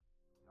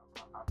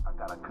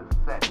got a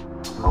cassette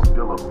of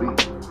Dilla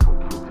beats from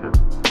Q-Tip.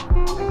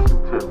 And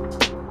Q-Tip,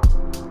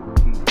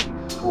 he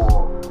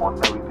swore on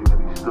everything that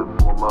he stood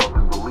for, loved,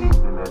 and believed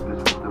in, that this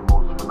was the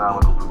most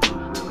phenomenal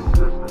producer in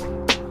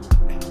existence.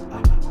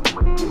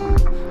 When he gave me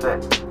the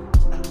cassette,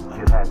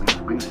 it had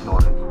these beats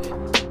on it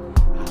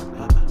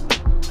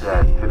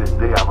that to this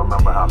day I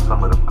remember how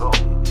some of them go.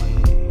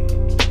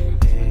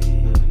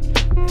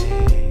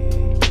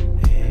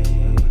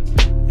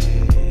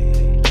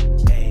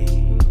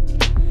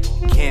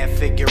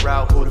 Figure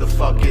out who the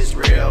fuck is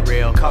real.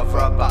 Cover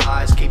up our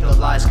eyes, keep the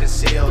lies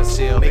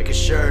concealed. Making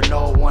sure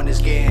no one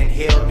is getting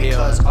healed,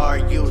 because our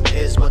youth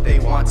is what they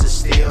want to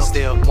steal.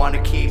 Want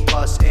to keep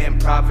us in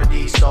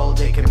poverty so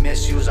they can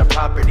misuse our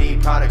property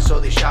products, so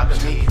they shop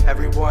at me.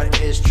 Everyone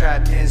is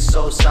trapped in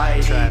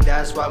society.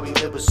 That's why we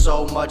live with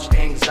so much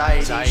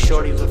anxiety.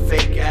 Shorties with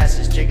fake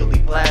asses,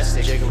 jiggly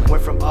plastic.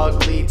 Went from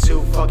ugly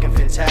to fucking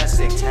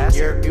fantastic.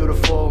 You're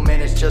beautiful,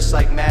 man, it's just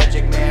like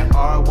magic, man.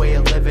 Our way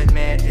of living,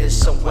 man, is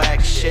some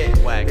whack shit.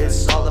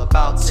 It's all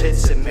about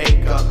tits and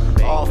makeup.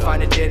 All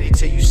fine and dandy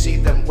till you see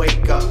them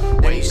wake up.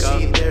 Then you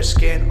see their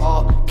skin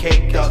all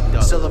caked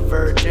up. Still a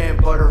virgin,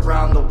 but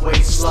around the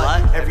waist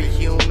slut. Every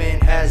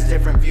human has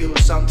different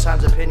views.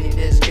 Sometimes opinion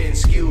is getting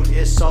skewed.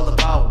 It's all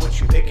about what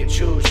you pick and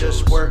choose.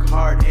 Just work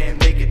hard and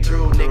make it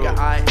through. Nigga,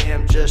 I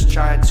am just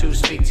trying to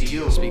speak to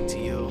you. Speak to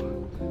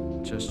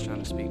you. Just trying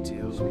to speak to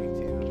you. Speak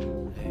to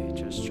you. Hey,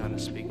 just trying to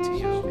speak to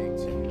you.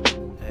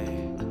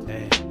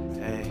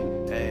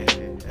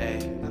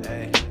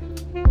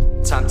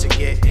 Time to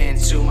get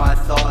into my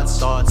thoughts.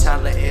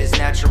 Talent is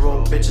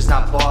natural, bitch is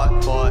not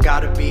bought.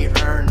 Gotta be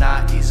earned,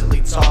 not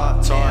easily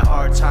taught. Man,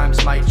 hard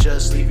times might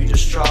just leave you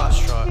distraught.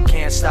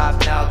 Can't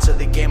stop now to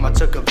the game, I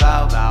took a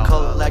vow.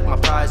 Collect my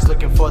prize,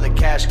 looking for the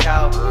cash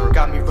cow.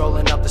 Got me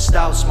rolling up the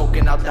stout,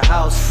 smoking out the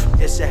house.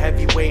 It's a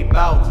heavyweight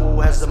bout, who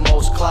has the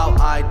most clout?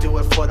 I do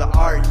it for the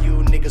art,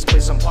 you niggas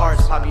play some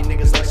parts. Pop you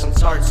niggas like some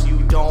tarts, you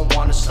don't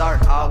wanna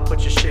start. I'll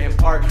put your shit in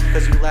park,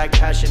 cause you lack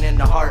passion in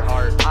the heart.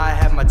 I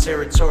have my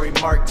territory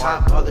marked,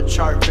 top of the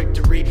chart,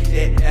 victory,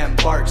 it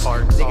embarks.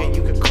 Nigga,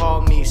 you could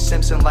call me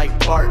Simpson like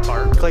Bart.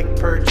 Click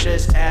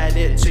purchase, add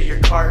it to your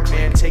cart.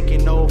 Man,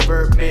 taking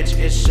over, bitch,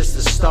 it's just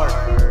the start.